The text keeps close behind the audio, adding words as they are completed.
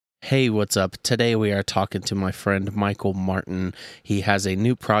Hey, what's up? Today we are talking to my friend Michael Martin. He has a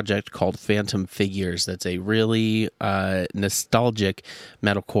new project called Phantom Figures that's a really nostalgic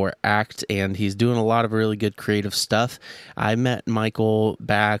metalcore act, and he's doing a lot of really good creative stuff. I met Michael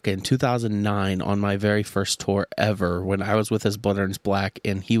back in 2009 on my very first tour ever when I was with his Blood Earns Black,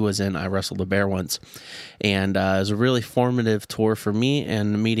 and he was in I Wrestled a Bear Once. And it was a really formative tour for me,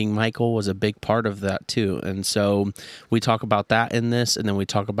 and meeting Michael was a big part of that too. And so we talk about that in this, and then we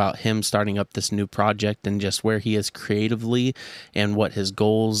talk about him starting up this new project and just where he is creatively and what his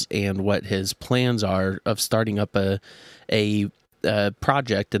goals and what his plans are of starting up a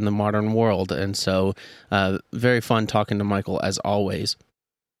project in the modern world. And so very fun talking to Michael as always.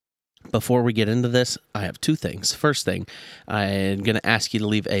 Before we get into this, I have two things. First thing, I'm going to ask you to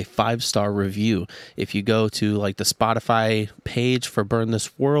leave a 5-star review. If you go to like the Spotify page for Burn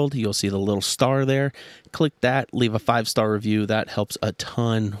This World, you'll see the little star there. Click that, leave a 5-star review. That helps a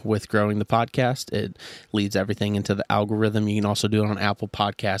ton with growing the podcast. It leads everything into the algorithm. You can also do it on Apple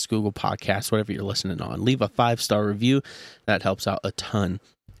Podcasts, Google Podcasts, whatever you're listening on. Leave a 5-star review. That helps out a ton.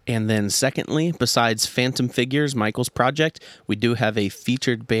 And then secondly, besides Phantom Figures, Michael's project, we do have a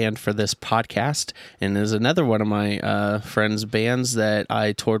featured band for this podcast. And there's another one of my friends' bands that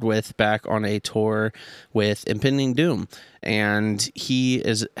I toured with back on a tour with Impending Doom. And he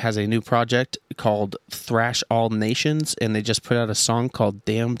has a new project called Thrash All Nations, and they just put out a song called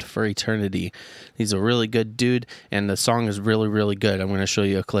Damned for Eternity. He's a really good dude, and the song is really, really good. I'm going to show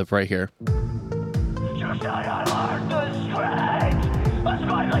you a clip right here.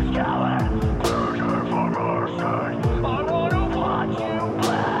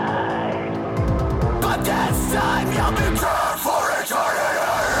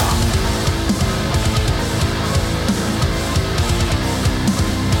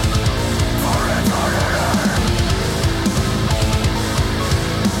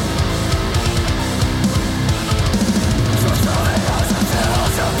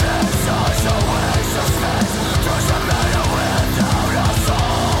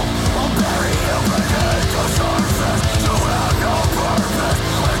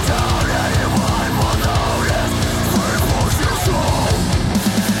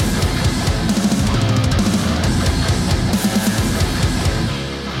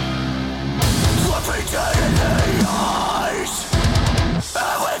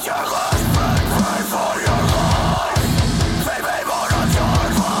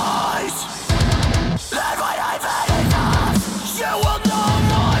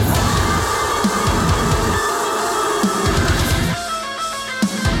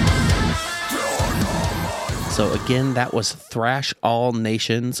 So again, that was Thrash All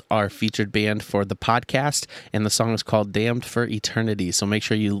Nations, our featured band for the podcast, and the song is called Damned for Eternity. So make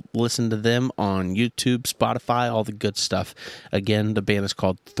sure you listen to them on YouTube, Spotify, all the good stuff. Again, the band is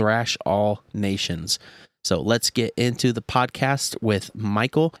called Thrash All Nations. So let's get into the podcast with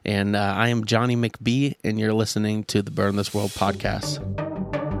Michael, and I am Johnny McBee, and you're listening to the Burn This World podcast.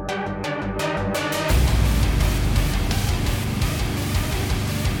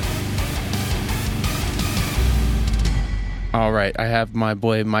 All right, I have my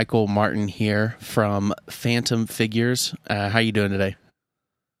boy Michael Martin here from Phantom Figures. How you doing today?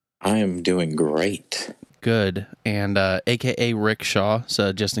 I am doing great. Good, and AKA Rick Shaw.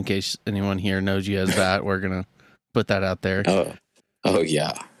 So just in case anyone here knows you as that, we're gonna put that out there. Oh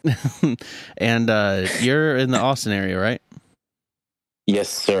yeah. And you're in the Austin area, right? Yes,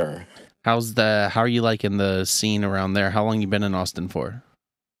 sir. How are you liking the scene around there? How long you been in Austin for?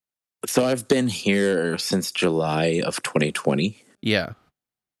 So I've been here since July of 2020. Yeah.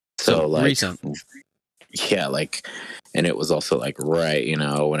 So like recent. Yeah, and it was also right,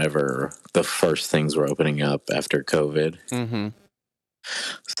 whenever the first things were opening up after COVID. Mm-hmm.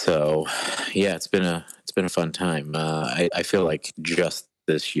 So yeah, it's been a fun time. I feel like just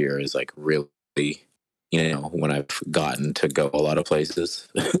this year is really, when I've gotten to go a lot of places.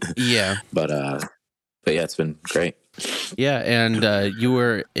 Yeah. But yeah, it's been great. Yeah, and you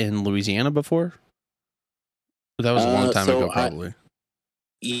were in Louisiana before? That was a long time ago, probably.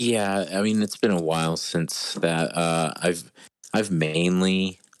 Yeah, I mean, it's been a while since that. I've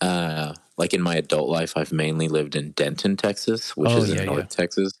mainly, in my adult life, I've mainly lived in Denton, Texas, which is in North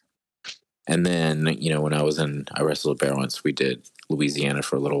Texas. And then, when I was in I Wrestled a Bear Once, we did Louisiana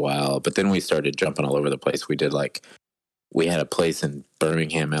for a little while. But then we started jumping all over the place. We did, we had a place in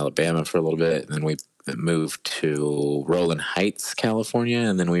Birmingham, Alabama for a little bit, and then we moved to Rowland Heights, California,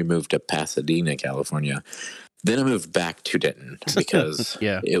 and then we moved to Pasadena, California. Then I moved back to Denton because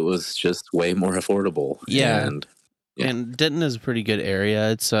it was just way more affordable. Yeah. And Denton is a pretty good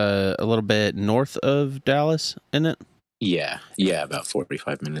area. It's a little bit north of Dallas, isn't it? Yeah, about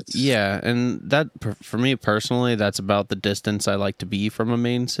 45 minutes. Yeah, and that for me personally, that's about the distance I like to be from a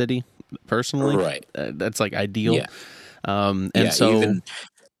main city. Personally, Right. That's like ideal. Yeah. And Yeah, so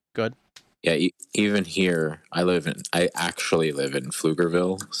good. Yeah, even here, I actually live in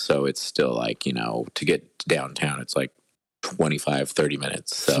Pflugerville, so it's still like, to get downtown, it's like 25, 30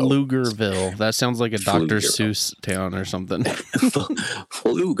 minutes. So Pflugerville. That sounds like a Dr. Pflugerville. Seuss town or something.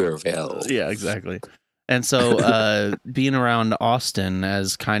 Pflugerville. Yeah, exactly. And so being around Austin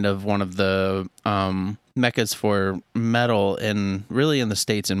as kind of one of the meccas for metal and really in the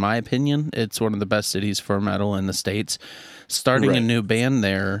States, in my opinion, it's one of the best cities for metal in the States. Starting a new band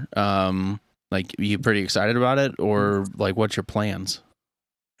there, like, you pretty excited about it, or like what's your plans?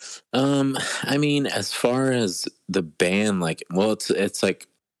 I mean, as far as the band, like, well, it's like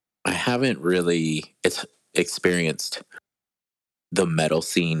I haven't really experienced the metal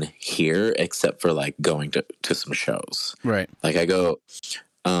scene here except for like going to some shows. Right. Like I go,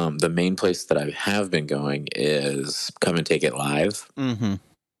 the main place that I have been going is Come and Take It Live. Mm-hmm.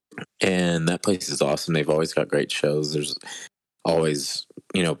 And that place is awesome. They've always got great shows. There's always,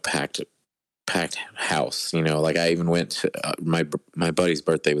 packed house. Like I even went to my buddy's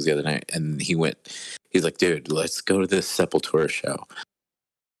birthday was the other night, and he's like, dude, let's go to this Sepultura show.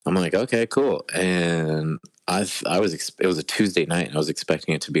 I'm like, okay, cool. And it was a Tuesday night, and I was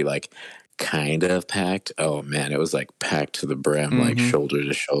expecting it to be like kind of packed. Oh man, it was like packed to the brim, like shoulder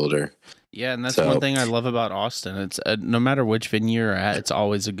to shoulder. Yeah, and that's one thing I love about Austin. It's no matter which venue you're at, it's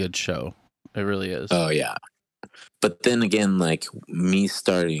always a good show. It really is. Oh yeah. But then again, like me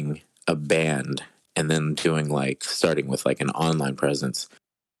starting a band and then starting with like an online presence,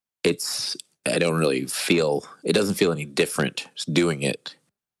 I don't really feel, it doesn't feel any different doing it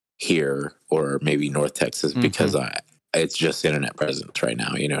here or maybe North Texas because it's just internet presence right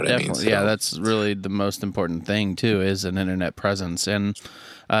now. You know what I mean? So, yeah, that's really the most important thing too, is an internet presence. And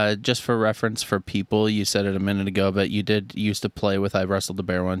just for reference for people, you said it a minute ago, but you did used to play with I Wrestled the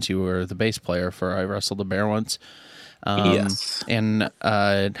Bear once. You were the bass player for I Wrestled the Bear once. Yes. And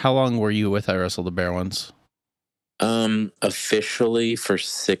how long were you with I Wrestled the Bear once? Officially for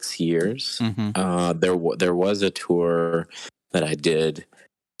 6 years. There was a tour that I did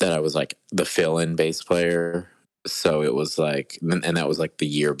that I was like the fill-in bass player. So it was like, and that was like the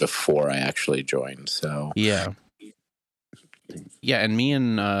year before I actually joined. So yeah, and me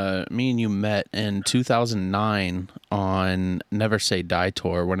and you met in 2009 on Never Say Die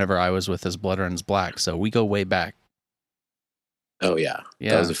tour. Whenever I was with His Blood Runs Black, so we go way back. Oh yeah,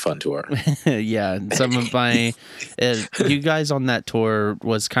 that was a fun tour. Yeah, some of my you guys on that tour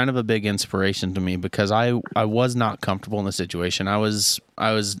was kind of a big inspiration to me because I was not comfortable in the situation. I was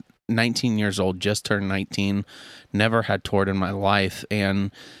 19 years old, just turned 19, never had toured in my life,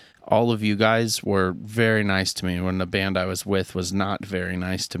 and all of you guys were very nice to me when the band I was with was not very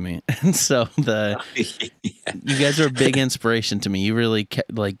nice to me. And so you guys are a big inspiration to me. You really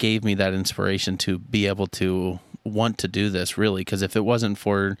gave me that inspiration to be able to want to do this, really, because if it wasn't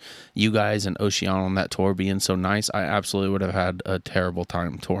for you guys and Oceana on that tour being so nice, I absolutely would have had a terrible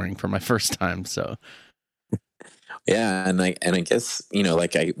time touring for my first time. So yeah, and I guess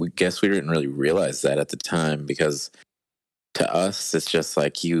I guess we didn't really realize that at the time, because to us it's just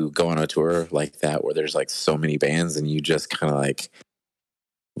like you go on a tour like that where there's like so many bands and you just kind of like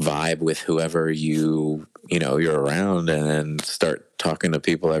vibe with whoever you're around, and then start talking to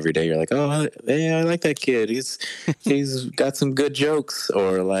people every day. You're like, oh hey, I like that kid, he's got some good jokes,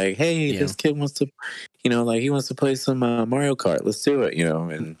 or like, hey, this kid wants to he wants to play some Mario Kart, let's do it,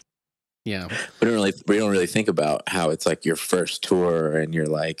 and yeah, we don't really think about how it's like your first tour and you're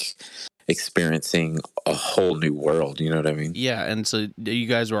like experiencing a whole new world, you know what I mean? Yeah, and so you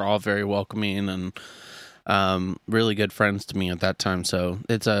guys were all very welcoming and really good friends to me at that time. So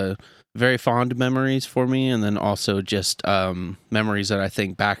it's a very fond memories for me, and then also just memories that I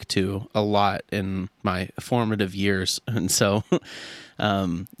think back to a lot in my formative years. And so,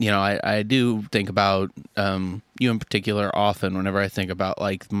 I do think about you in particular often whenever I think about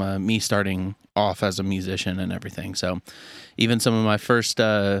like me starting off as a musician and everything. So even some of my first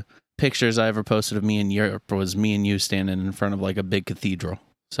pictures I ever posted of me in Europe was me and you standing in front of like a big cathedral.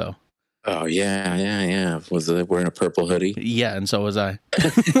 So. Oh yeah. Was it wearing a purple hoodie? Yeah, and so was I.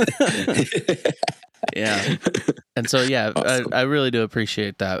 Yeah, and so yeah, awesome. I really do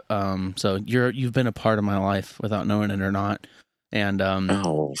appreciate that. So you've been a part of my life without knowing it or not, and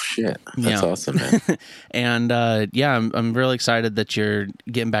oh shit, that's awesome, man. And I'm really excited that you're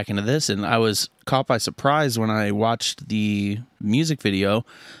getting back into this, and I was caught by surprise when I watched the music video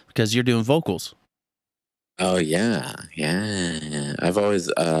because you're doing vocals. Oh yeah, yeah. I've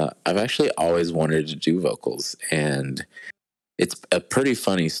actually always wanted to do vocals, and it's a pretty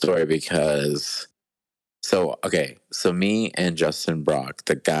funny story because so me and Justin Brock,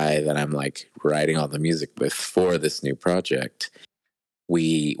 the guy that I'm like writing all the music with for this new project,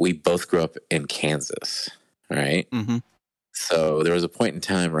 we both grew up in Kansas, right? Mm-hmm. So there was a point in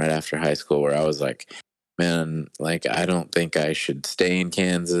time right after high school where I was like, man, like I don't think I should stay in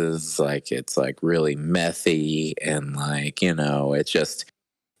Kansas. Like it's like really methy and like, it's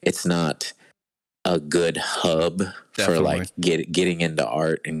not a good hub for Definitely. like getting into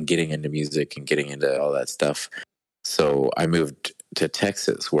art and getting into music and getting into all that stuff. So I moved to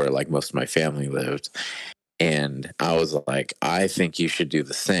Texas where like most of my family lived. And I was like, I think you should do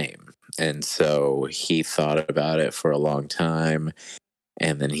the same. And so he thought about it for a long time.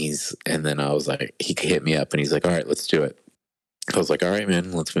 And then I was like, he hit me up and he's like, all right, let's do it. I was like, all right,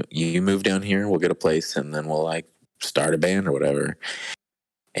 man, you move down here. We'll get a place and then we'll like start a band or whatever.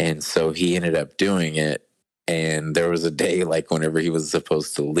 And so he ended up doing it. And there was a day like whenever he was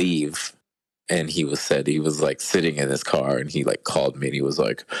supposed to leave, and he was like sitting in his car and he like called me and he was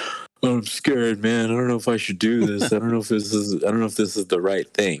like, I'm scared, man. I don't know if I should do this. I don't know if this is the right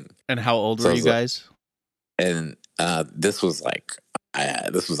thing. And how old were you guys? And this was like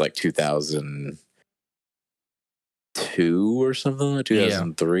 2002 or something,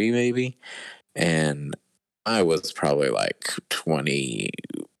 2003 maybe. And I was probably like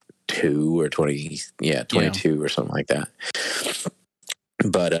 22 or 22 or something like that.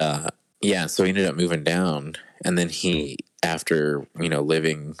 But so he ended up moving down, and then he, after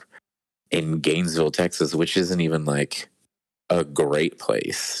living in Gainesville, Texas, which isn't even like a great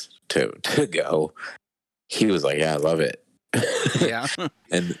place to go, he was like, yeah, I love it. Yeah.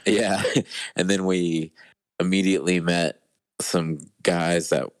 And then we immediately met some guys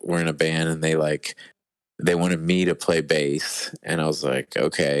that were in a band, and they wanted me to play bass, and I was like,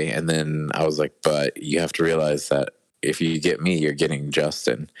 okay. And then I was like, but you have to realize that if you get me, you're getting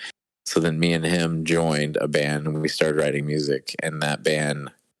Justin. So then me and him joined a band and we started writing music, and that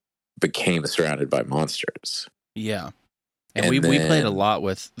band became Surrounded by Monsters. Yeah. And we played a lot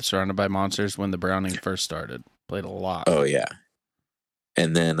with Surrounded by Monsters when the Browning first started. Played a lot. Oh yeah.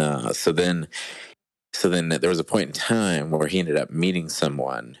 And then so then there was a point in time where he ended up meeting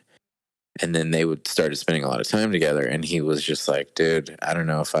someone, and then they started spending a lot of time together, and he was just like, dude, I don't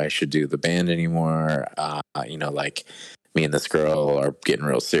know if I should do the band anymore. Like me and this girl are getting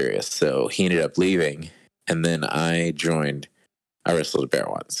real serious. So he ended up leaving, and then I wrestled a bear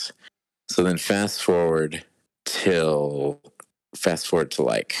once. So then fast forward to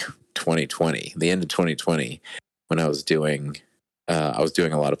like 2020, the end of 2020, when I was doing a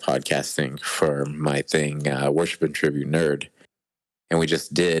lot of podcasting for my thing, Worship and Tribute Nerd. And we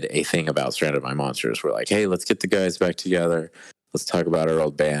just did a thing about Surrounded by Monsters. We're like, hey, let's get the guys back together. Let's talk about our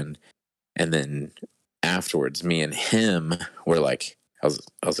old band. And then afterwards, me and him were like, I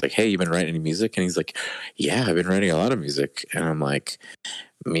was like, hey, you been writing any music? And he's like, yeah, I've been writing a lot of music. And I'm like,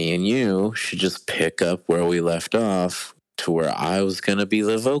 me and you should just pick up where we left off, to where I was going to be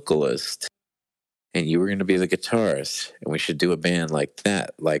the vocalist and you were going to be the guitarist. And we should do a band like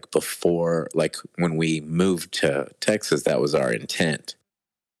that. Like before, like when we moved to Texas, that was our intent.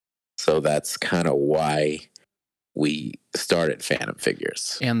 So that's kind of why we started Phantom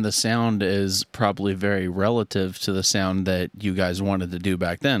Figures. And the sound is probably very relative to the sound that you guys wanted to do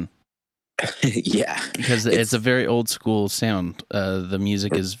back then. Yeah. Because it's a very old school sound. The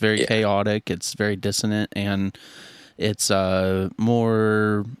music is very chaotic. It's very dissonant, and it's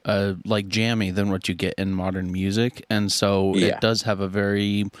more like jammy than what you get in modern music. And so it does have a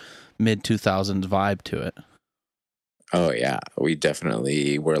very mid-2000s vibe to it. Oh, yeah. We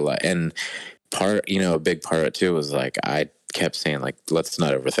definitely were like, and a big part of it too was like, I kept saying like, let's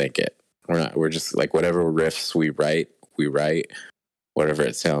not overthink it. We're just like, whatever riffs we write. Whatever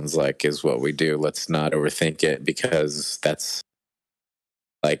it sounds like is what we do. Let's not overthink it, because that's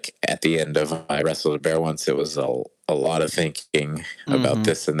like at the end of I Wrestled a Bear Once, it was a lot of thinking about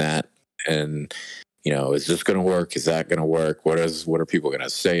this and that. And, is this going to work? Is that going to work? What are people going to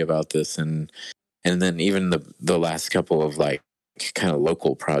say about this? And then even the last couple of like kind of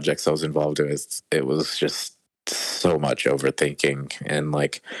local projects I was involved in, it was just so much overthinking, and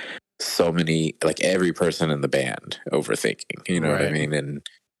like so many, like every person in the band overthinking, you know what I mean? And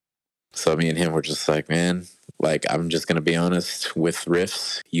so me and him were just like, man, like I'm just going to be honest with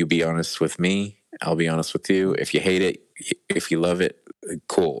riffs. You be honest with me. I'll be honest with you. If you hate it, if you love it,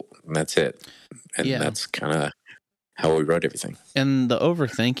 cool. And that's it. And that's kind of how we wrote everything. And the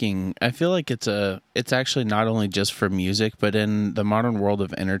overthinking, I feel like it's actually not only just for music, but in the modern world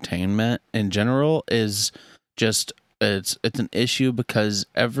of entertainment in general is just it's an issue because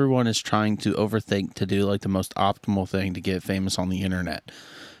everyone is trying to overthink to do like the most optimal thing to get famous on the internet.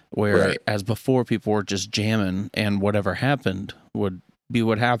 Whereas before people were just jamming and whatever happened would be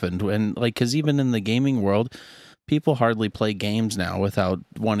what happened. And like, cause even in the gaming world, people hardly play games now without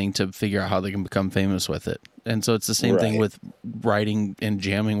wanting to figure out how they can become famous with it. And so it's the same thing with writing and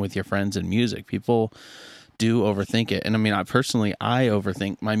jamming with your friends and music. People do overthink it. And I mean, I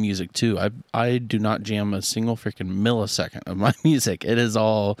overthink my music too. I do not jam a single freaking millisecond of my music. It is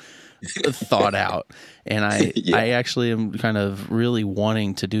all thought out. And I actually am kind of really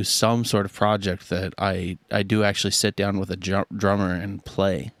wanting to do some sort of project that I do actually sit down with a drummer and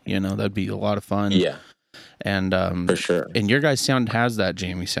play. You know, that'd be a lot of fun. Yeah. And for sure. And your guys' sound has that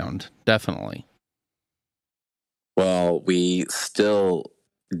jammy sound, definitely. Well, we still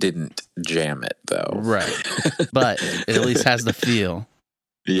didn't jam it though. Right. But it at least has the feel.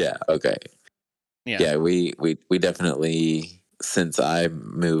 Yeah, okay. Yeah, we definitely, since I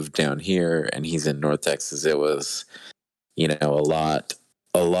moved down here and he's in North Texas, it was, you know, a lot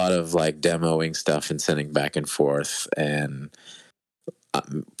of like demoing stuff and sending back and forth, and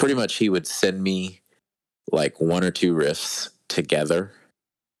pretty much he would send me like one or two riffs together,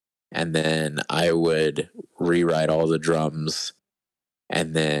 and then I would rewrite all the drums,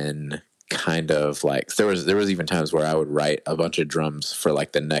 and then kind of like there was even times where I would write a bunch of drums for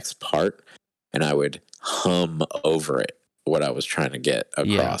like the next part, and I would hum over it what I was trying to get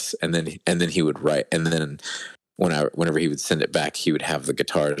across, and then he would write, and then whenever he would send it back, he would have the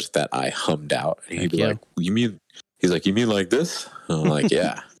guitars that I hummed out, and he'd be like, "You mean?" He's like, "You mean like this?" I'm like,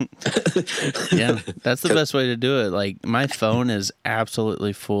 "Yeah." Yeah, that's the best way to do it. Like, my phone is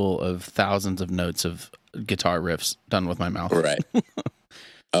absolutely full of thousands of notes of guitar riffs done with my mouth. Right.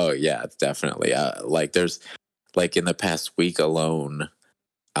 Oh, yeah, definitely. Like, there's, like, in the past week alone,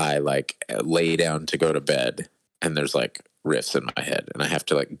 I, like, lay down to go to bed, and there's, like, riffs in my head, and I have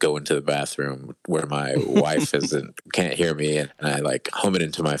to, like, go into the bathroom where my wife can't hear me, and I, like, hum it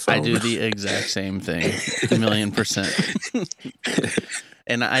into my phone. I do the exact same thing, 1,000,000%.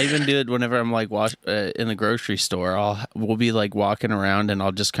 And I even do it whenever I'm like in the grocery store. We'll be like walking around, and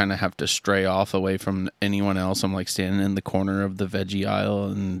I'll just kind of have to stray off away from anyone else. I'm like standing in the corner of the veggie aisle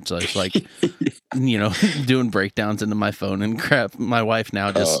and just like, you know, doing breakdowns into my phone and crap. My wife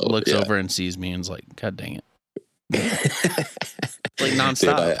now just looks over and sees me and is like, "God dang it!" Like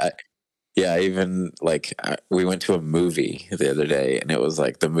nonstop. Dude, I even like we went to a movie the other day, and it was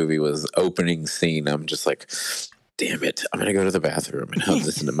like the movie was opening scene. I'm just like, damn it, I'm gonna go to the bathroom and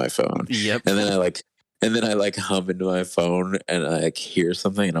listen to my phone. Yep. And then I like hum into my phone, and I like hear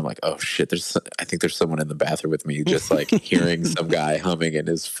something, and I'm like, oh shit, I think there's someone in the bathroom with me, just like hearing some guy humming in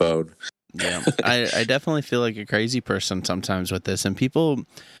his phone. Yeah, I definitely feel like a crazy person sometimes with this, and people,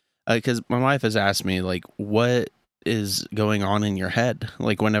 because my wife has asked me like, what is going on in your head,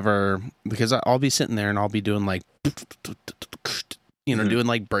 like because I'll be sitting there and I'll be doing like, you know, doing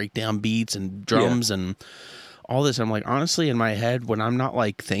like breakdown beats and drums and all this. I'm like, honestly, in my head, when I'm not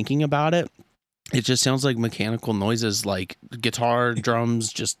like thinking about it, it just sounds like mechanical noises, like guitar,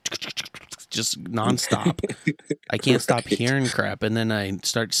 drums, just nonstop. I can't stop hearing crap. And then I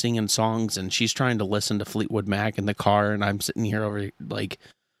start singing songs, and she's trying to listen to Fleetwood Mac in the car, and I'm sitting here over like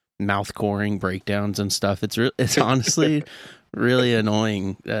mouth coring breakdowns and stuff. It's honestly really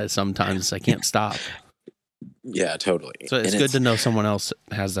annoying sometimes. I can't stop. Yeah, totally. So it's good to know someone else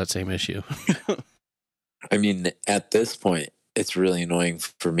has that same issue. I mean, at this point, it's really annoying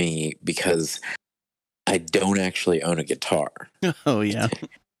for me because I don't actually own a guitar. Oh, yeah.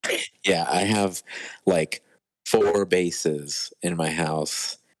 Yeah, I have like 4 basses in my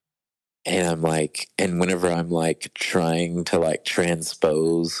house. And whenever I'm like trying to like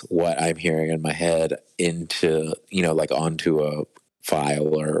transpose what I'm hearing in my head into, you know, like onto a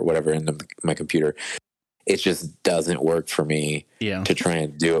file or whatever in my computer, it just doesn't work for me to try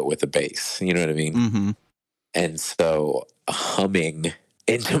and do it with a bass. You know what I mean? Mm-hmm. And so humming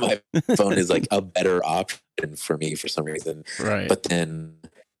into my phone is like a better option for me for some reason. Right. But then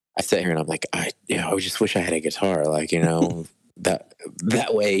I sit here and I'm like, I just wish I had a guitar. Like, you know, that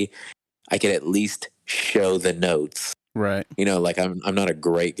way I could at least show the notes. Right. You know, like I'm not a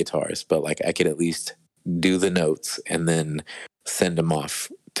great guitarist, but like I could at least do the notes and then send them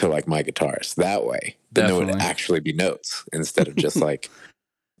off to like my guitarist. That way, then there would actually be notes instead of just like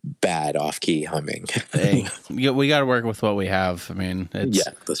bad off-key humming. Hey, we got to work with what we have. I mean,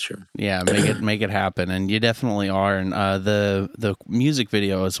 yeah, that's true. Yeah, make it happen, and you definitely are. And the music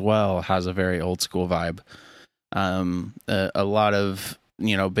video as well has a very old school vibe. A lot of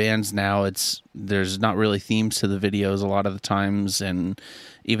bands now, there's not really themes to the videos a lot of the times, and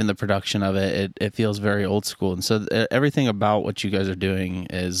even the production of it feels very old school. And so everything about what you guys are doing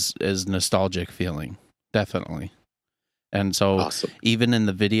is nostalgic feeling, definitely. And so awesome. Even in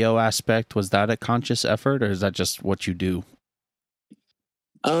the video aspect, was that a conscious effort, or is that just what you do?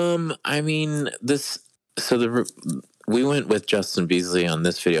 I mean, we went with Justin Beasley on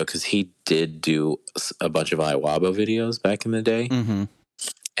this video because he did do a bunch of Iwabo videos back in the day. Mm-hmm.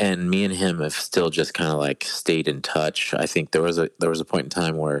 And me and him have still just kind of like stayed in touch. I think there was a point in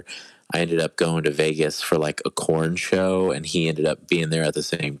time where I ended up going to Vegas for like a Korn show, and he ended up being there at the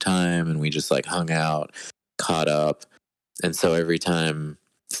same time, and we just like hung out, caught up. And so every time,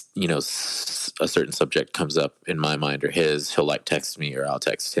 a certain subject comes up in my mind or his, he'll like text me or I'll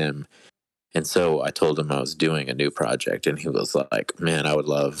text him. And so I told him I was doing a new project, and he was like, "Man, I would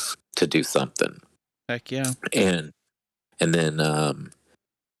love to do something." Heck yeah. And then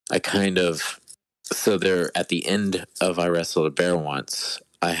I kind of, so there at the end of I Wrestled a Bear Once,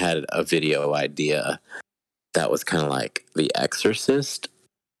 I had a video idea that was kind of like The Exorcist.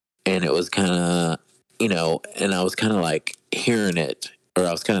 And it was kind of, and I was kind of like hearing it, or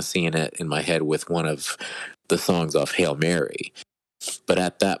I was kind of seeing it in my head with one of the songs off Hail Mary. But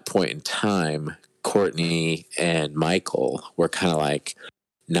at that point in time, Courtney and Michael were kind of like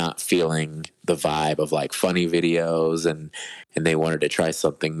not feeling the vibe of like funny videos, and they wanted to try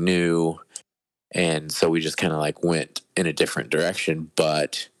something new. And so we just kind of like went in a different direction.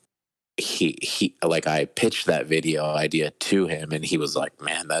 But he like, I pitched that video idea to him, and he was like,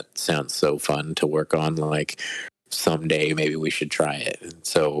 "Man, that sounds so fun to work on. Like someday maybe we should try it." And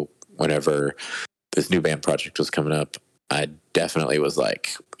so whenever this new band project was coming up, I definitely was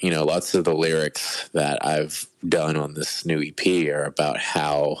like, lots of the lyrics that I've done on this new EP are about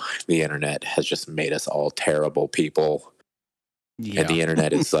how the internet has just made us all terrible people. Yeah. And the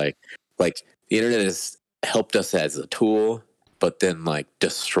internet is like the internet has helped us as a tool, but then like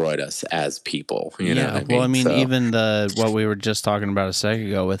destroyed us as people. You know what I mean? Well, I mean, even what we were just talking about a second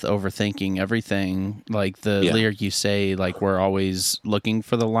ago with overthinking everything, like the lyric you say, like we're always looking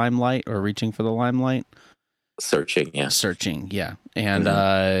for the limelight or reaching for the limelight. Searching, yeah.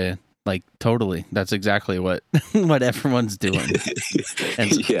 And like totally, that's exactly what everyone's doing.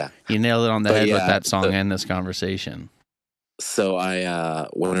 And you nailed it on the head with that song and this conversation. So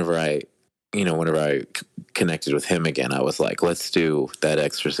whenever I connected with him again, I was like, let's do that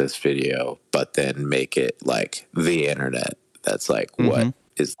Exorcist video, but then make it like the internet. That's like what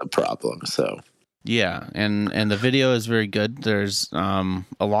is the problem. So yeah, and the video is very good. There's a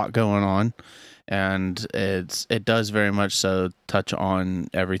lot going on. And it does very much so touch on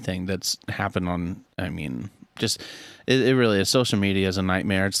everything that's happened on, I mean, just, it really is. Social media is a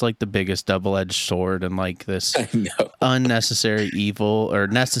nightmare. It's like the biggest double-edged sword, and like this unnecessary evil, or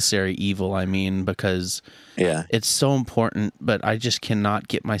necessary evil, I mean, because it's so important, but I just cannot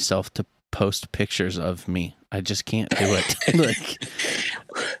get myself to post pictures of me. I just can't do it.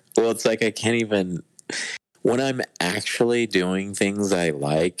 Well, it's like I can't even... When I'm actually doing things I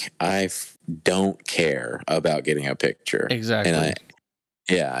like, I don't care about getting a picture. Exactly.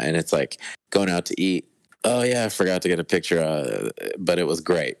 And it's like going out to eat. Oh yeah, I forgot to get a picture, but it was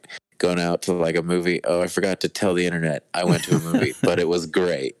great. Going out to like a movie. Oh, I forgot to tell the internet I went to a movie, but it was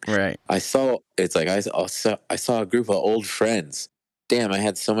great. Right. I saw a group of old friends. Damn, I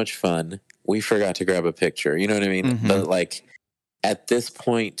had so much fun. We forgot to grab a picture. You know what I mean? Mm-hmm. But like at this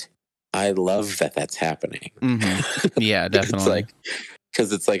point, I love that that's happening. Mm-hmm. Yeah, definitely. It's like,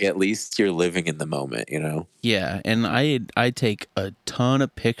 because it's like at least you're living in the moment, Yeah, and I take a ton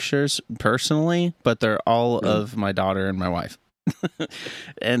of pictures personally, but they're all of my daughter and my wife.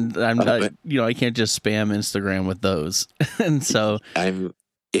 And I'm not, I can't just spam Instagram with those. And so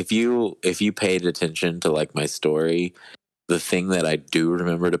if you paid attention to like my story, the thing that I do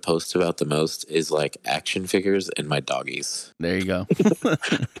remember to post about the most is like action figures and my doggies. There you go.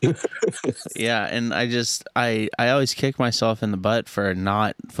 Yeah, and I always kick myself in the butt for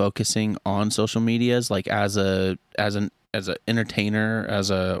not focusing on social medias, like as an entertainer, as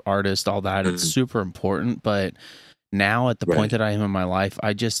a artist, all that. It's super important, but now at the point that I am in my life,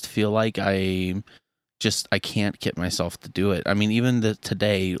 I just feel like I can't get myself to do it. I mean, even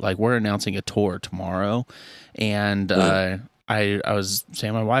today, like we're announcing a tour tomorrow, and I was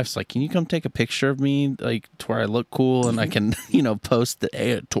saying to my wife's like, "Can you come take a picture of me, like to where I look cool and I can, post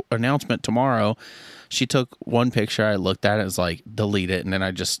the announcement tomorrow?" She took one picture. I looked at it, was like, delete it, and then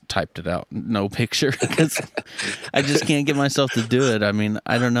I just typed it out, no picture, because I just can't get myself to do it. I mean,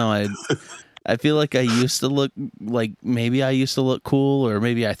 I don't know. I feel like I used to look like maybe I used to look cool, or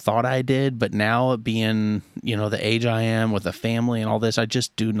maybe I thought I did, but now being, the age I am with a family and all this, I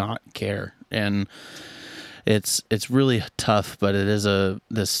just do not care. And it's really tough, but it is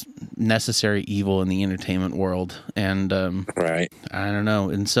this necessary evil in the entertainment world. And right. I don't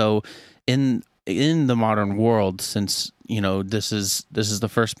know. And so in the modern world, since this is the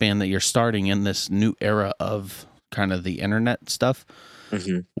first band that you're starting in this new era of kind of the internet stuff,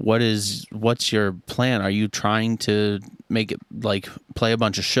 mm-hmm. What's your plan? Are you trying to make it like play a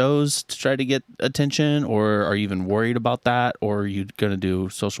bunch of shows to try to get attention, or are you even worried about that, or are you going to do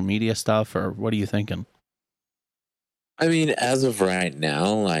social media stuff, or what are you thinking? I mean, as of right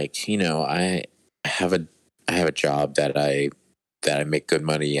now, like, I have a job that I make good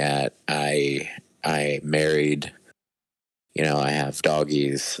money at. I married, I have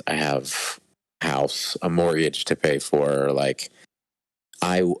doggies, I have house, a mortgage to pay for. Like,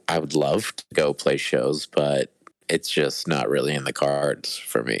 I would love to go play shows, but it's just not really in the cards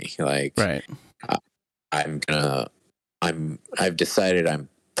for me. Like, right. I've decided I'm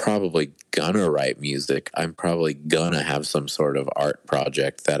probably gonna write music. I'm probably gonna have some sort of art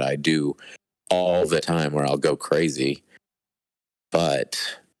project that I do all the time where I'll go crazy. But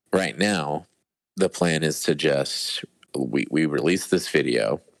right now, the plan is to just we release this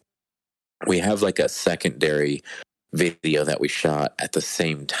video. We have like a secondary video that we shot at the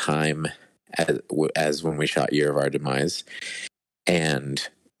same time as when we shot Year of Our Demise, and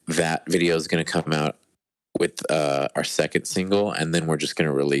that video is going to come out with our second single, and then we're just going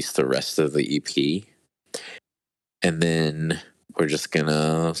to release the rest of the EP, and then we're just going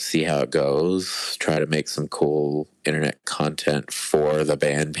to see how it goes, try to make some cool internet content for the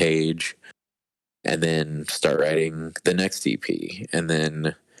band page, and then start writing the next EP. And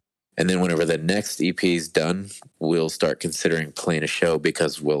then whenever the next EP is done, we'll start considering playing a show,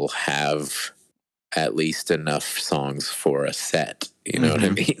 because we'll have at least enough songs for a set. You know what I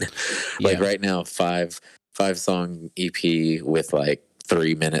mean? Like right now, five song EP with like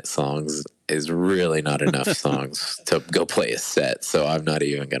 3-minute songs is really not enough songs to go play a set. So I'm not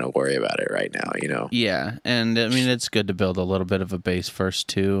even going to worry about it right now, Yeah. And I mean, it's good to build a little bit of a base first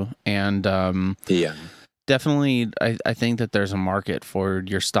too. And yeah. Definitely, I think that there's a market for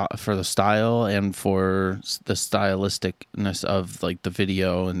for the style and for the stylisticness of like the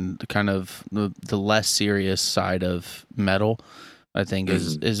video and the kind of the less serious side of metal. I think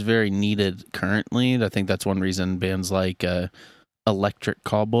is very needed currently. I think that's one reason bands like Electric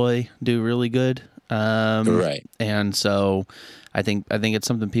Callboy do really good. Right. And so I think it's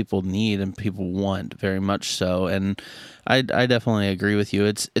something people need and people want very much so. And I definitely agree with you.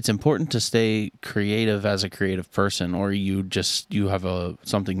 It's important to stay creative as a creative person, or you have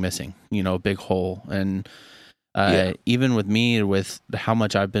something missing, a big hole. And even with me, with how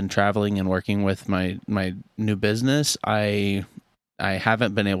much I've been traveling and working with my new business, I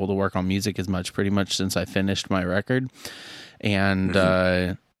haven't been able to work on music as much pretty much since I finished my record.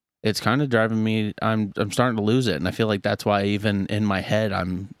 And it's kind of driving me. I'm starting to lose it, and I feel like that's why even in my head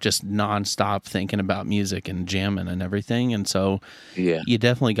I'm just nonstop thinking about music and jamming and everything. And so, you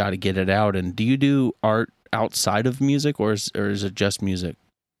definitely got to get it out. And do you do art outside of music, or is it just music?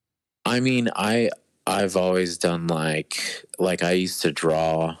 I mean, I've always done like I used to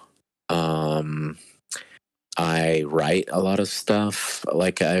draw. I write a lot of stuff.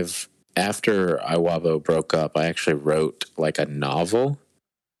 Like after Iwabo broke up, I actually wrote like a novel,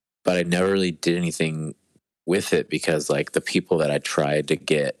 but I never really did anything with it, because like the people that I tried to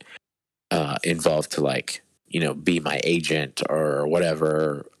get involved to like, be my agent or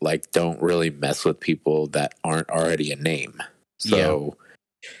whatever, like don't really mess with people that aren't already a name. So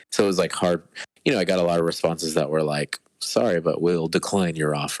it was like hard. I got a lot of responses that were like, sorry, but we'll decline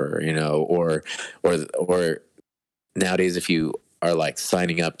your offer, or nowadays, if you are like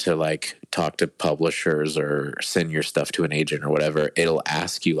signing up to like talk to publishers or send your stuff to an agent or whatever, it'll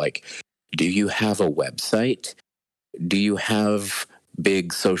ask you like, do you have a website? Do you have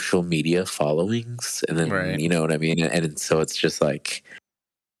big social media followings? And then, you know what I mean? And so it's just like,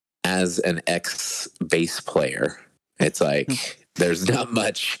 as an ex bass player, it's like, there's not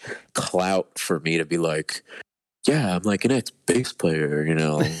much clout for me to be like, yeah, I'm like an ex bass player,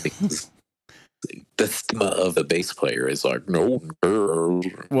 the stigma of the bass player is like, no.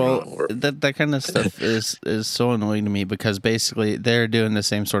 Well, that kind of stuff is so annoying to me, because basically they're doing the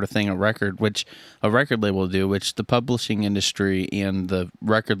same sort of thing a record label will do, which the publishing industry and the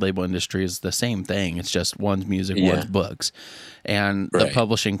record label industry is the same thing. It's just one's music, one's books. And the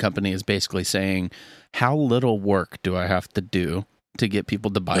publishing company is basically saying, how little work do I have to do to get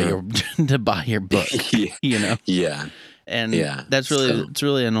people to buy your book? Yeah. And Yeah. it's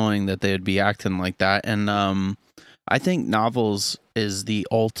really annoying that they would be acting like that. And I think novels is the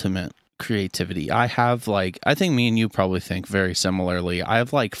ultimate creativity. I think me and you probably think very similarly. I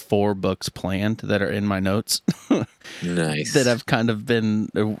have like 4 books planned that are in my notes. Nice. That I've kind of been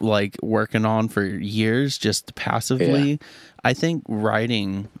like working on for years, just passively. Yeah. I think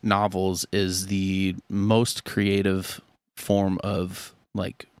writing novels is the most creative form of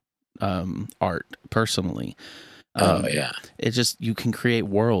like art, personally. Oh yeah. It's just, you can create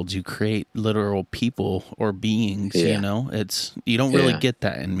worlds, you create literal people or beings. Yeah. You don't really Yeah. get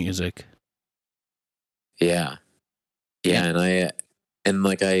that in music. Yeah. Yeah. And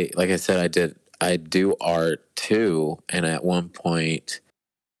like I said, I do art too. And at one point,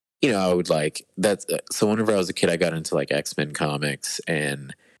 I would like that's so whenever I was a kid, I got into like X-Men comics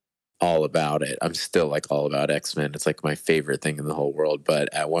and all about it. I'm still like all about X-Men. It's like my favorite thing in the whole world.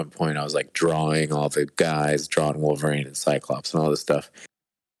 But at one point I was like drawing all the guys, drawing Wolverine and Cyclops and all this stuff.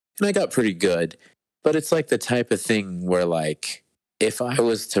 And I got pretty good. But it's like the type of thing where like if I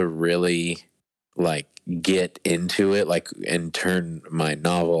was to really like get into it, like and turn my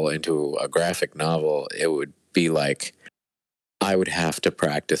novel into a graphic novel, it would be like I would have to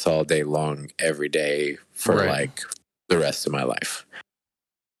practice all day long every day for like the rest of my life.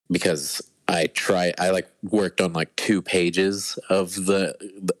 Because I like worked on like 2 pages of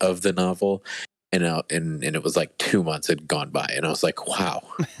the novel and it was like 2 months had gone by and I was like, wow,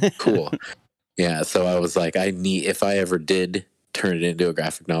 cool. Yeah. So I was like, if I ever did turn it into a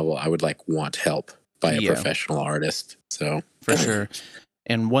graphic novel, I would like want help by a professional artist. So for sure.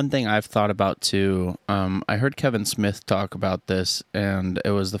 And one thing I've thought about too, I heard Kevin Smith talk about this, and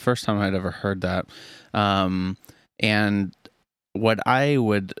it was the first time I'd ever heard that. And what I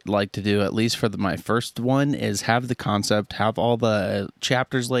would like to do, at least for my first one, is have the concept, have all the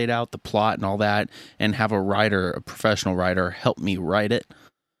chapters laid out, the plot and all that, and have a professional writer, help me write it.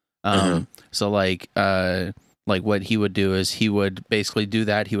 So like what he would do is he would basically do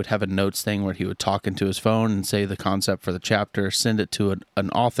that. He would have a notes thing where he would talk into his phone and say the concept for the chapter, send it to an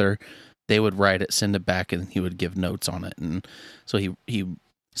author. They would write it, send it back, and he would give notes on it. And so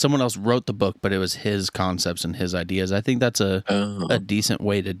someone else wrote the book, but it was his concepts and his ideas. I think that's a decent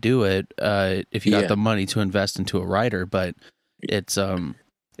way to do it if you got the money to invest into a writer. But it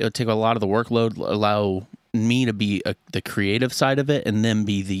would take a lot of the workload, allow me to be the creative side of it, and then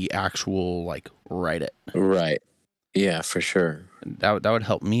be the actual like write it. Right. Yeah, for sure. That would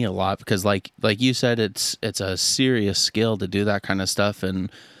help me a lot because like you said, it's a serious skill to do that kind of stuff,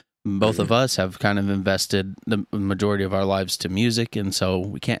 and both of us have kind of invested the majority of our lives to music, and so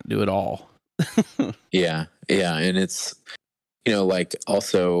we can't do it all. Yeah. And it's like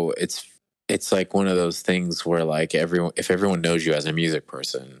also it's like one of those things where like if everyone knows you as a music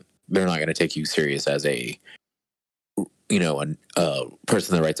person, they're not going to take you serious as a a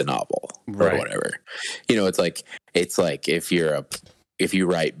person that writes a novel or whatever. It's like if you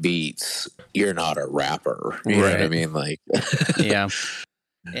write beats, you're not a rapper. You know what I mean? Like yeah.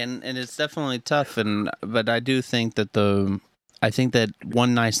 And it's definitely tough, but I do think that I think that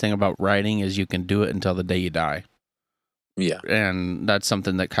one nice thing about writing is you can do it until the day you die. Yeah. And that's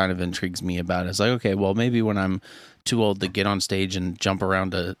something that kind of intrigues me about it. It's like, okay, well, maybe when I'm too old to get on stage and jump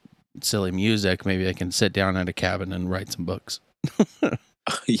around to silly music, maybe I can sit down at a cabin and write some books.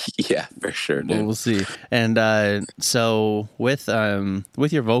 Yeah, for sure, dude. We'll see. And so with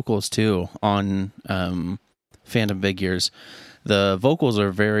your vocals too on Phantom Figures, the vocals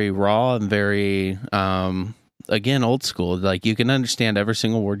are very raw and very again, old school. Like you can understand every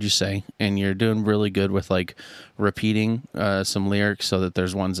single word you say, and you're doing really good with like repeating some lyrics so that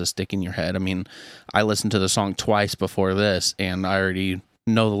there's ones that stick in your head. I mean, I listened to the song twice before this, and I already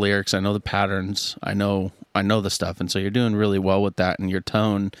know the lyrics, I know the patterns, I know the stuff, and so you're doing really well with that. And your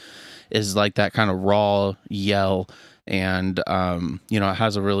tone is like that kind of raw yell, and it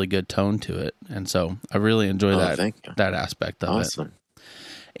has a really good tone to it, and so I really enjoy that aspect of it.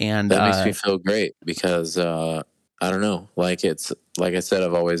 And that makes me feel great because I don't know, like it's like I said,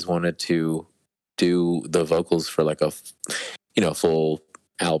 I've always wanted to do the vocals for like a full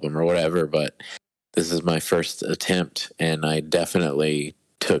album or whatever, but this is my first attempt, and I definitely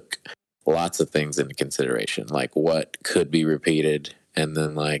took lots of things into consideration, like what could be repeated, and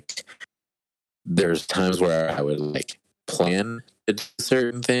then like there's times where I would like plan to do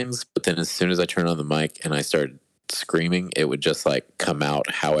certain things, but then as soon as I turn on the mic and I started screaming, it would just like come out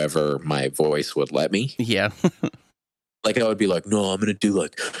however my voice would let me. Yeah. Like I would be like, no, I'm gonna do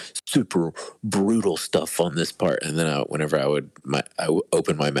like super brutal stuff on this part, and then whenever I would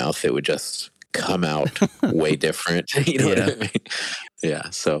open my mouth, it would just come out way different. You know what I mean? Yeah.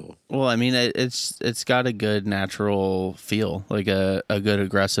 So well, I mean, it's got a good natural feel, like a good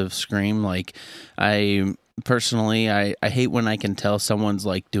aggressive scream. Like I personally, I hate when I can tell someone's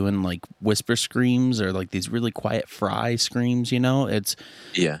like doing like whisper screams or like these really quiet fry screams. You know, it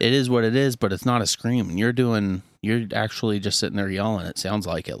is what it is, but it's not a scream. And you're actually just sitting there yelling. It sounds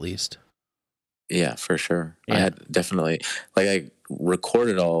like, at least. Yeah, for sure. Yeah. I had definitely, like, I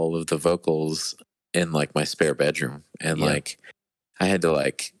recorded all of the vocals in like my spare bedroom, and like I had to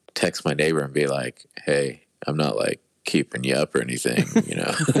like text my neighbor and be like, "Hey, I'm not like keeping you up or anything," you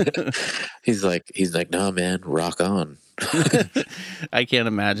know. he's like, "No, man, rock on." I can't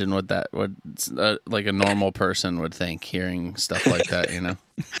imagine what like a normal person would think hearing stuff like that. You know,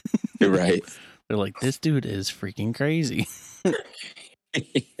 You're right. They're like, "This dude is freaking crazy."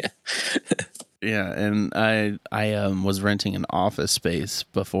 Yeah. Yeah, and I was renting an office space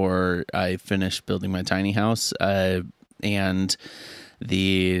before I finished building my tiny house, and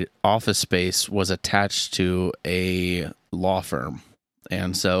the office space was attached to a law firm,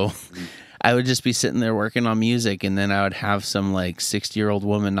 and so I would just be sitting there working on music, and then I would have some like 60-year-old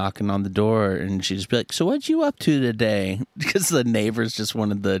woman knocking on the door, and she'd just be like, "So what you up to today?" Because the neighbors just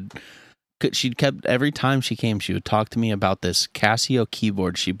wanted she kept, every time she came, she would talk to me about this Casio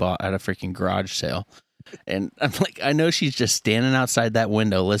keyboard she bought at a freaking garage sale. And I'm like, I know she's just standing outside that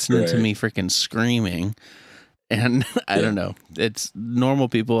window listening to me freaking screaming. And I don't know. It's normal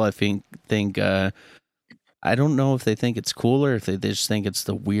people, I think I don't know if they think it's cool or if they just think it's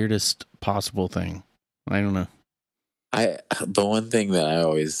the weirdest possible thing. I don't know. The one thing that I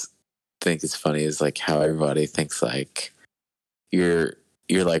always think is funny is like how everybody thinks like you're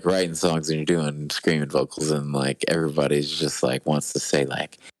like writing songs and you're doing screaming vocals, and like everybody's just like wants to say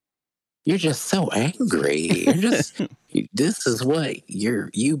like, "You're just so angry. You're just this is what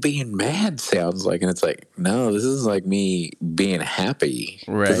you being mad sounds like." And it's like, no, this is like me being happy.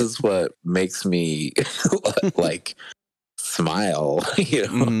 Right. This is what makes me like smile, you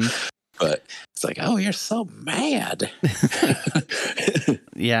know. Mm-hmm. But it's like, oh, you're so mad.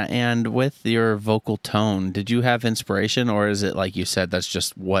 Yeah, and with your vocal tone, did you have inspiration, or is it like you said, that's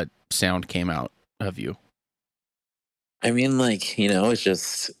just what sound came out of you? I mean, like, you know, it's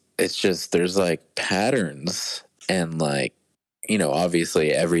just there's like patterns, and like, you know,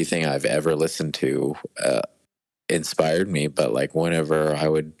 obviously everything I've ever listened to inspired me, but like whenever I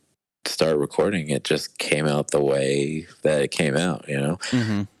would start recording, it just came out the way that it came out, you know.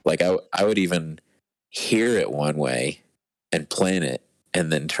 Mm-hmm. Like I would even hear it one way and plan it and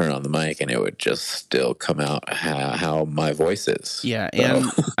then turn on the mic, and it would just still come out how my voice is. Yeah, so.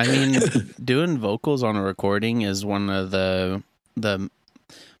 And I mean, doing vocals on a recording is one of the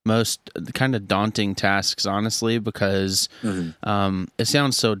most kind of daunting tasks, honestly, because it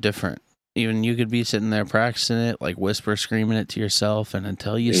sounds so different. Even you could be sitting there practicing it, like whisper screaming it to yourself, and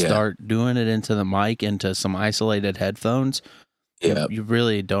until you start doing it into the mic, into some isolated headphones, you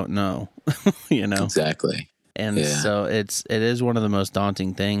really don't know, you know? Exactly. And so it is one of the most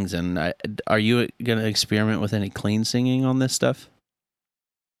daunting things. And are you going to experiment with any clean singing on this stuff?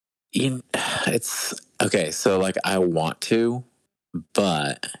 It's okay. So like I want to,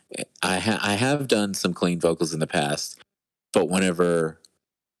 but I have done some clean vocals in the past, but whenever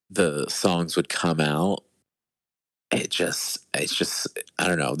the songs would come out, it's just I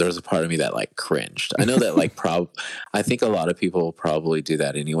don't know. There's a part of me that like cringed. I know that like I think a lot of people probably do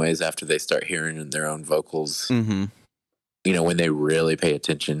that anyways after they start hearing their own vocals. Mm-hmm. You know, when they really pay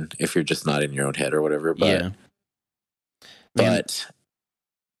attention, if you're just not in your own head or whatever. But but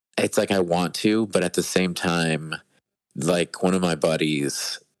it's like I want to, but at the same time, like one of my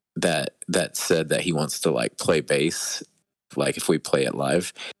buddies that said that he wants to like play bass, like if we play it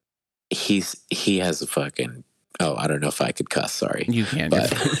live, he has a fucking I don't know if I could cuss, sorry. You can.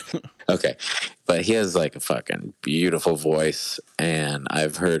 But, okay. But he has like a fucking beautiful voice, and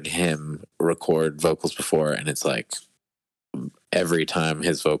I've heard him record vocals before, and it's like every time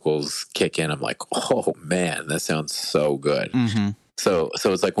his vocals kick in, I'm like, oh man, that sounds so good. Mm-hmm. So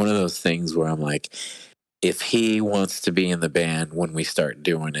it's like one of those things where I'm like, if he wants to be in the band when we start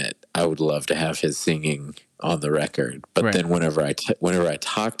doing it, I would love to have his singing on the record. But then whenever I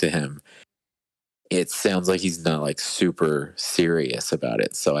talk to him, it sounds like he's not like super serious about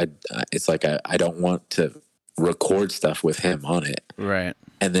it. So it's like I don't want to record stuff with him on it, right?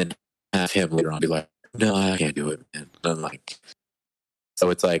 And then have him later on be like, "No, I can't do it." And I'm like, so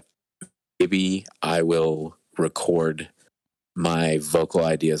it's like maybe I will record my vocal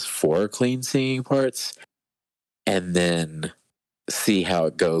ideas for clean singing parts, and then see how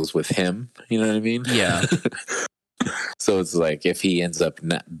it goes with him. You know what I mean? Yeah. So it's like if he ends up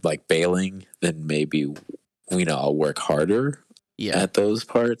not, like bailing, then maybe I'll work harder at those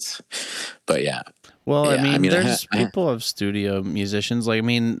parts. But yeah. Well, I mean, there's people of studio musicians. Like, I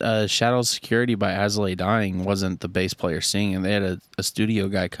mean, Shadow Security by As I Lay Dying wasn't the bass player singing. They had a studio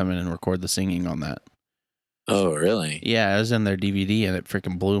guy come in and record the singing on that. Oh, really? Yeah, it was in their DVD, and it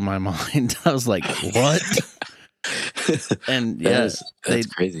freaking blew my mind. I was like, what? And yes, that's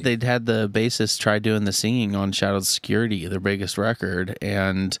crazy. They'd had the bassist try doing the singing on Shadow Security, their biggest record,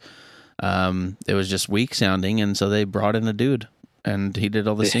 and it was just weak sounding, and so they brought in a dude, and he did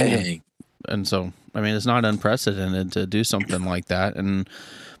all the singing. And so, I mean, it's not unprecedented to do something like that.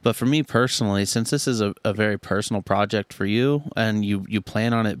 But for me personally, since this is a very personal project for you, and you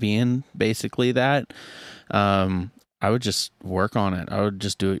plan on it being basically that, I would just work on it. I would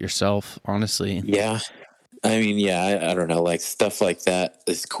just do it yourself, honestly. Yeah. I mean, yeah, I don't know, like stuff like that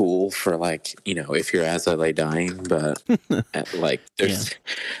is cool for like, you know, if you're As I Lay Dying, but like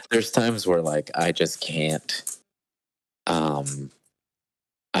there's times where like I just can't, I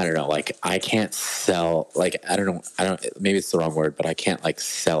don't know, like I can't sell, like I don't, maybe it's the wrong word, but I can't like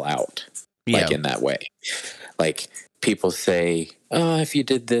sell out like in that way. Like people say, oh, if you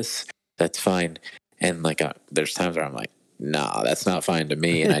did this, that's fine. And like there's times where I'm like, nah, that's not fine to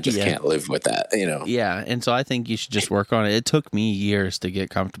me, and I just can't live with that, you know? Yeah, and so I think you should just work on it. It took me years to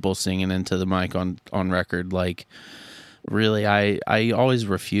get comfortable singing into the mic on record. Like, really, I always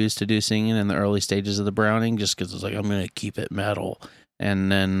refused to do singing in the early stages of the Browning just because I was like, I'm going to keep it metal.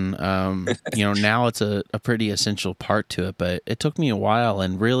 And then, you know, now it's a pretty essential part to it, but it took me a while,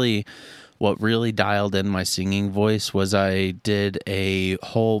 and really what really dialed in my singing voice was I did a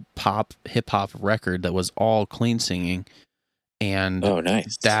whole pop hip-hop record that was all clean singing. And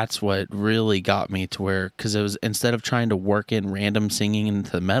nice. That's what really got me to where, because it was, instead of trying to work in random singing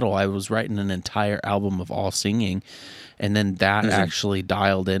into the metal, I was writing an entire album of all singing. And then that actually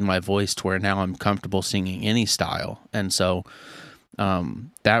dialed in my voice to where now I'm comfortable singing any style. And so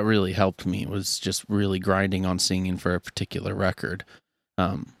that really helped me, was just really grinding on singing for a particular record.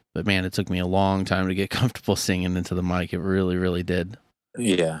 But man, it took me a long time to get comfortable singing into the mic. It really, really did.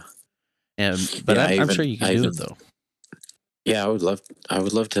 Yeah. But I'm sure you can do it though. Yeah, I would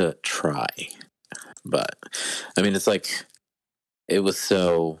love to try, but I mean, it's like, it was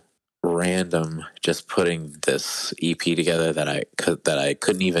so random just putting this EP together that I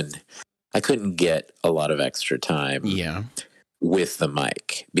couldn't get a lot of extra time with the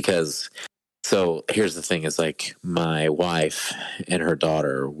mic, because, so here's the thing, is like my wife and her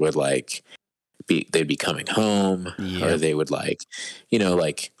daughter would like they'd be coming home, or they would like, you know,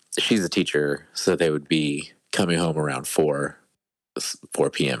 like she's a teacher, so they would be coming home around 4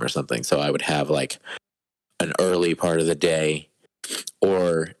 p.m. or something. So I would have like an early part of the day,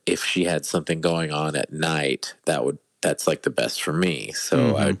 or if she had something going on at night, that's like the best for me.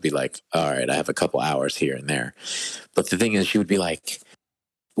 So I would be like, all right, I have a couple hours here and there. But the thing is, she would be like,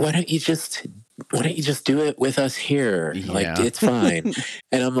 why don't you just do it with us here? Yeah. Like, it's fine.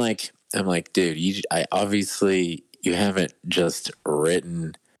 And I'm like, dude, you haven't just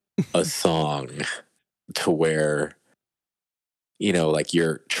written a song to where, you know, like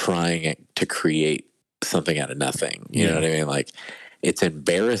you're trying to create something out of nothing. You know what I mean? Like, it's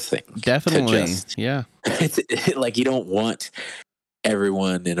embarrassing. Definitely. It's like, you don't want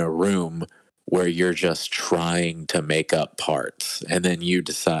everyone in a room where you're just trying to make up parts, and then you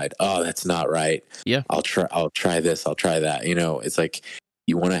decide, oh, that's not right. Yeah. I'll try this. I'll try that. You know, it's like,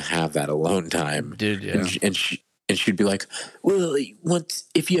 you want to have that alone time. Dude, yeah. And she'd be like, well,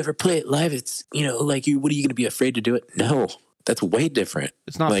 if you ever play it live, it's, you know, like, what are you going to be afraid to do it? No, that's way different.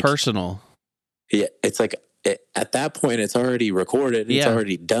 It's not like, personal. Yeah. It's like, at that point, it's already recorded. It's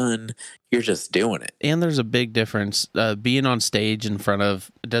already done. You're just doing it. And there's a big difference being on stage in front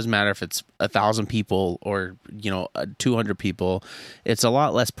of, it doesn't matter if it's 1,000 people or, you know, 200 people. It's a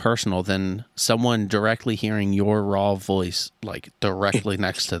lot less personal than someone directly hearing your raw voice, like directly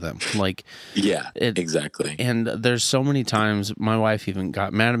next to them. Like, exactly. And there's so many times my wife even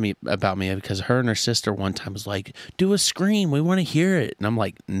got mad at me about me because her and her sister one time was like, do a scream. We want to hear it. And I'm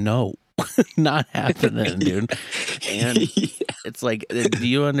like, no. Not happening, dude. And it's like, do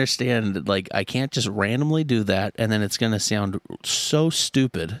you understand? Like, I can't just randomly do that, and then it's gonna sound so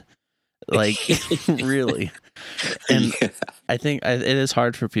stupid. Like, really. And I think it is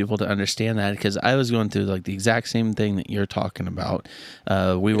hard for people to understand that, because I was going through like the exact same thing that you're talking about.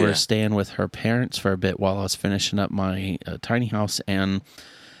 We were staying with her parents for a bit while I was finishing up my tiny house, and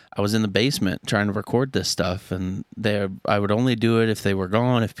I was in the basement trying to record this stuff, and I would only do it if they were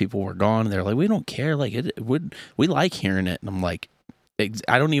gone, if people were gone. They're like, we don't care. Like, we like hearing it. And I'm like,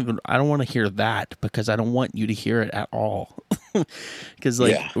 I don't want to hear that, because I don't want you to hear it at all. Because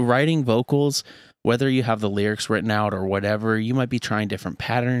writing vocals whether you have the lyrics written out or whatever, you might be trying different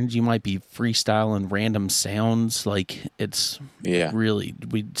patterns. You might be freestyling random sounds. Like it's really,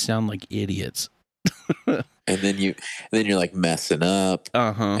 we sound like idiots. And then you're like messing up,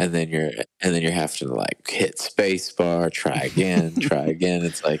 and then you're having to like hit space bar, try again.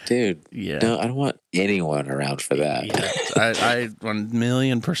 It's like, dude, no, I don't want anyone around for that. I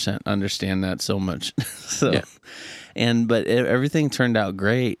 1,000,000% understand that so much. But everything turned out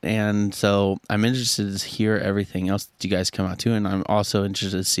great, and so I'm interested to hear everything else that you guys come out to, and I'm also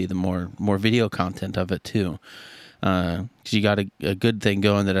interested to see the more video content of it too. Because you got a good thing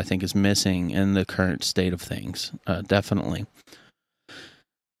going that I think is missing in the current state of things. Definitely.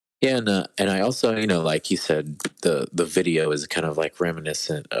 Yeah, and I also, like you said, the video is kind of like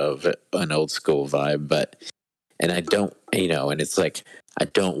reminiscent of an old school vibe, and I don't, and it's like, I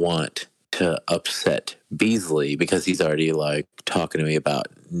don't want to upset Beasley because he's already like talking to me about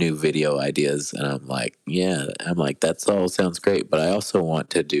new video ideas, and I'm like, that's all sounds great, but I also want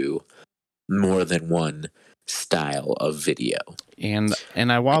to do more than one style of video. And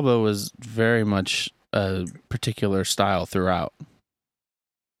Iwabo was very much a particular style throughout.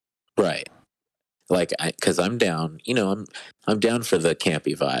 Right. Like, because I'm down, I'm down for the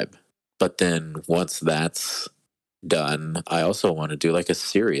campy vibe. But then once that's done, I also want to do like a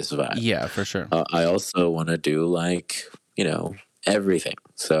serious vibe. Yeah, for sure. I also want to do like, everything.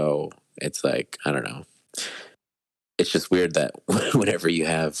 So it's like, I don't know. It's just weird that whenever you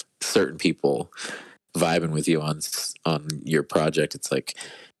have certain people vibing with you on your project, it's like,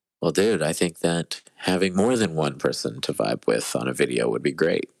 well, dude, I think that having more than one person to vibe with on a video would be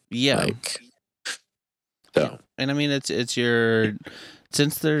great. Yeah. So, and I mean, it's your,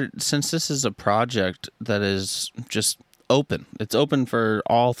 since this is a project that is just open, it's open for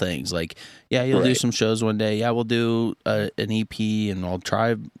all things. Like, you'll do some shows one day. We'll do an EP, and I'll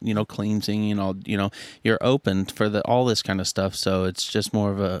try, clean singing. You're open for all this kind of stuff. So it's just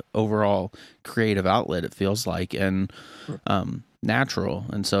more of a overall creative outlet, it feels like, and natural.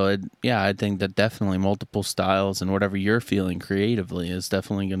 And so I think that definitely multiple styles and whatever you're feeling creatively is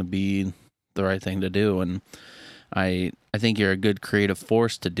definitely going to be the right thing to do. And I think you're a good creative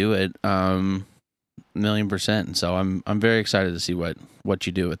force to do it, 1,000,000%. And so I'm very excited to see what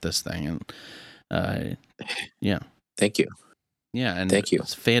you do with this thing. And thank you. Yeah, and thank you.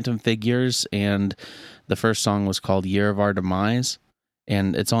 It's Phantom Figures, and the first song was called Year of Our Demise,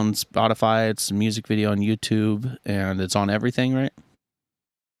 and it's on Spotify. It's a music video on YouTube, and it's on everything, right?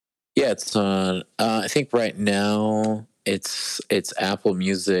 Yeah, it's on. I think right now it's Apple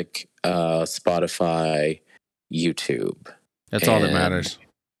Music, Spotify, YouTube. That's all that matters.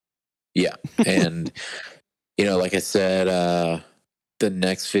 Yeah, and like I said, the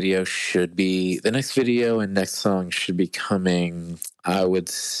next video and next song should be coming, I would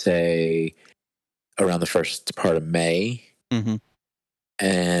say, around the first part of May. Mm-hmm.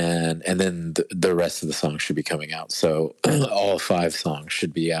 And then the rest of the songs should be coming out. So all 5 songs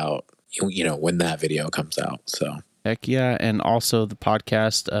should be out, when that video comes out. So heck yeah. And also the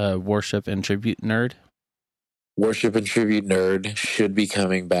podcast, Worship and Tribute Nerd. Worship and Tribute Nerd should be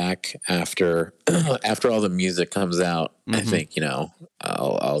coming back after all the music comes out. Mm-hmm. I think,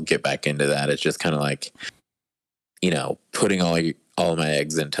 I'll get back into that. It's just kind of like, putting all my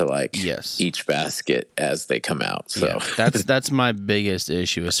eggs into like each basket as they come out. So that's my biggest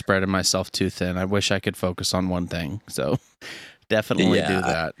issue, is spreading myself too thin. I wish I could focus on one thing. So definitely do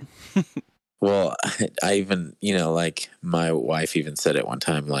that. Well, I even, like my wife even said it one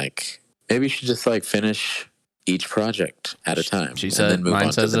time, like, maybe you should just like finish each project at a time. She said, and then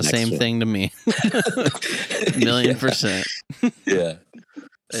mine says the same thing to me. 1,000,000%. Yeah.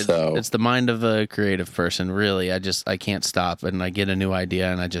 It's the mind of a creative person, really. I can't stop, and I get a new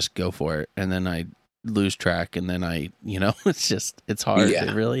idea and I just go for it, and then I lose track, and then it's hard. Yeah.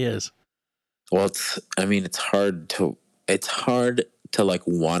 It really is. Well, it's hard to like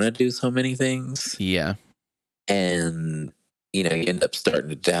want to do so many things. Yeah. And you end up starting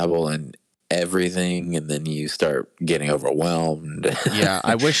to dabble in everything, and then you start getting overwhelmed. Yeah,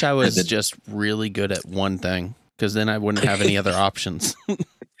 I wish I was just really good at one thing, because then I wouldn't have any other options.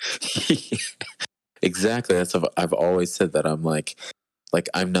 Exactly. That's what I've always said, that I'm like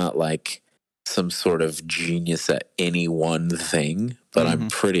I'm not like some sort of genius at any one thing, but I'm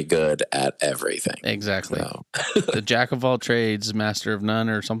pretty good at everything. Exactly. So. The jack of all trades, master of none,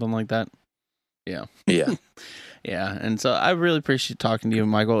 or something like that. Yeah. Yeah. Yeah, and so I really appreciate talking to you,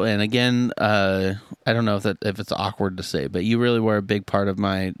 Michael. And again, I don't know if it's awkward to say, but you really were a big part of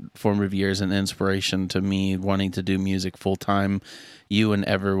my formative years and inspiration to me wanting to do music full time. You and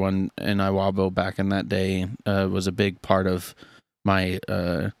everyone in Iwabo back in that day was a big part of my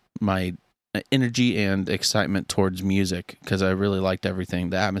my energy and excitement towards music, because I really liked everything,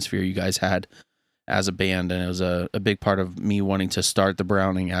 the atmosphere you guys had as a band, and it was a big part of me wanting to start the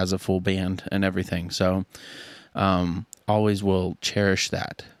Browning as a full band and everything. So always will cherish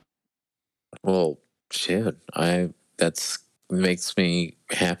that. Well, shit, that's makes me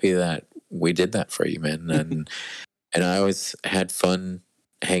happy that we did that for you, man. And I always had fun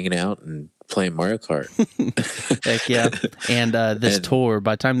hanging out and playing Mario Kart. Heck yeah. And this tour,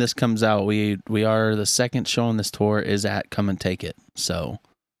 by the time this comes out, we are, the second show on this tour is at Come and Take It. So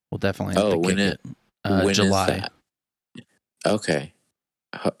we'll definitely have to kick it. When July. is that? Okay.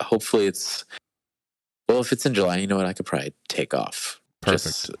 Hopefully it's, well, if it's in July, you know what? I could probably take off.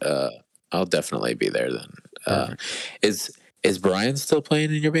 Perfect. I'll definitely be there then. Is Brian still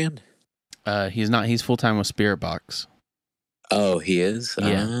playing in your band? He's not. He's full-time with Spiritbox. Oh, he is?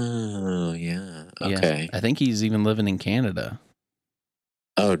 Yeah. Oh, yeah. Okay. Yeah. I think he's even living in Canada.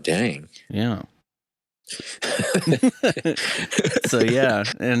 Oh, dang. Yeah. So, yeah.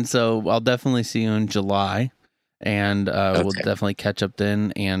 And so I'll definitely see you in July. And we'll definitely catch up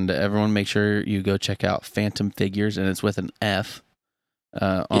then. And everyone make sure you go check out Phantom Figures. And it's with an F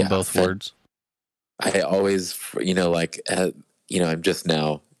on both words. I always, I'm just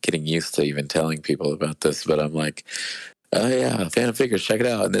now getting used to even telling people about this. But I'm like, oh yeah, Phantom Figures, check it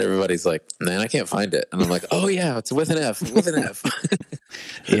out. And then everybody's like, man, I can't find it. And I'm like, oh yeah, it's with an F, with an F.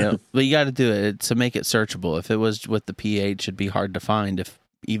 Yeah, but you got to do it to make it searchable. If it was with the PH, it'd be hard to find,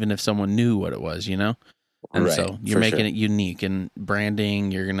 even if someone knew what it was, And so you're making it unique, and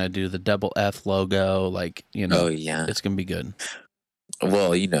branding, you're going to do the double F logo, oh yeah, it's going to be good.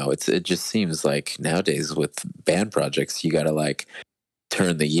 Well, it just seems like nowadays with band projects, you got to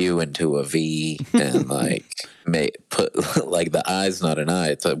turn the U into a V and put the I's not an I,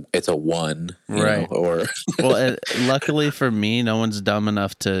 it's a one, right? Or well, luckily for me, no one's dumb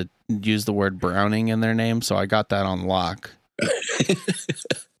enough to use the word Browning in their name, so I got that on lock.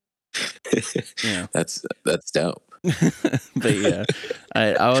 Yeah, that's dope. But yeah,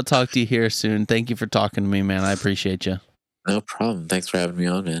 I will talk to you here soon. Thank you for talking to me, man. I appreciate you. No problem. Thanks for having me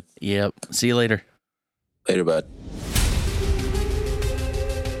on, man. Yep. See you later. Later, bud.